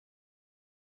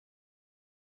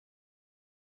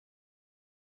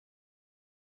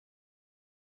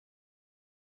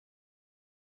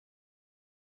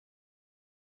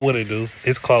What it do?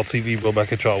 It's Cloud TV, bro.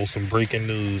 Back at y'all with some breaking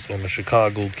news on the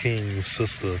Chicago Kings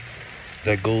sister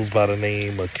that goes by the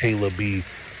name of Kayla B.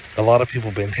 A lot of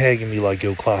people been tagging me like,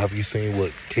 yo, Cloud, have you seen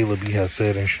what Kayla B has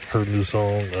said in her new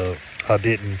song? I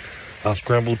didn't. I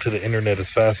scrambled to the internet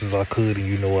as fast as I could, and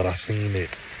you know what? I seen it.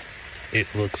 It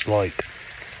looks like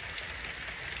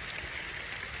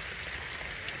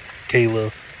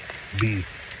Kayla B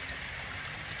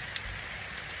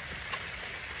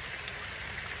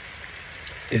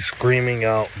is screaming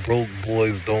out broke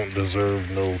boys don't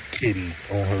deserve no kitty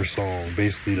on her song,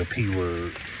 basically the P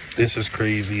word. This is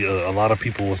crazy. A lot of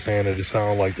people were saying that it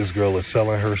sounded like this girl is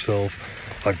selling herself.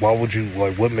 Like, why would you,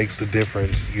 like, what makes the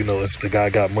difference, if the guy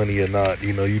got money or not?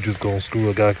 You just gonna screw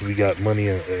a guy because he got money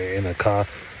in a car.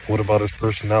 What about his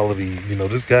personality?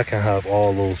 This guy can have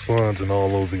all those funds and all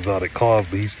those exotic cars,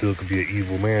 but he still could be an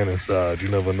evil man inside. You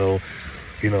never know.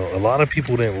 A lot of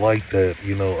people didn't like that.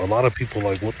 A lot of people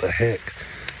like, what the heck?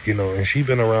 And she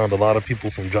been around a lot of people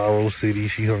from Gyro City.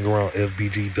 She hung around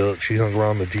FBG Duck. She hung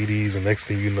around the GDs, and next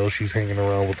thing you know, she's hanging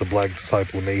around with the Black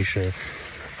Disciple Nation.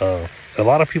 A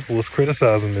lot of people was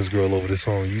criticizing this girl over this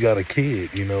song. You got a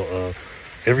kid,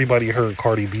 everybody heard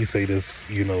Cardi B say this,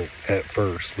 at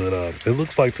first, but it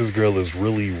looks like this girl is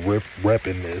really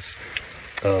repping this.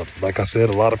 Like I said,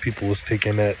 a lot of people was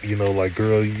taking that, like,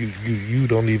 girl, you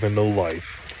don't even know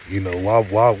life.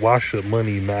 Why should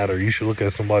money matter? You should look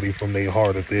at somebody from their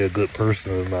heart if they're a good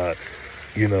person or not.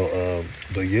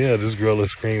 But yeah, this girl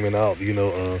is screaming out,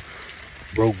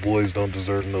 broke boys don't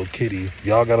deserve no kitty.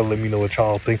 Y'all gotta let me know what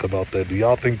y'all think about that. Do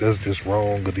y'all think that's just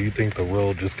wrong, or do you think the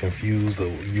world just confused, or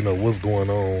what's going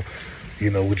on?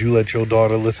 Would you let your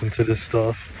daughter listen to this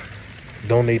stuff?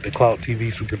 Donate to Clout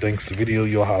TV. Super thanks to video.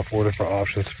 You'll have 4 different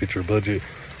options to fit your budget.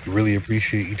 We really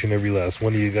appreciate each and every last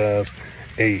one of you guys.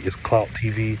 Hey, it's Clout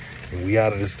TV, and we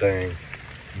out of this thing.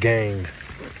 Gang.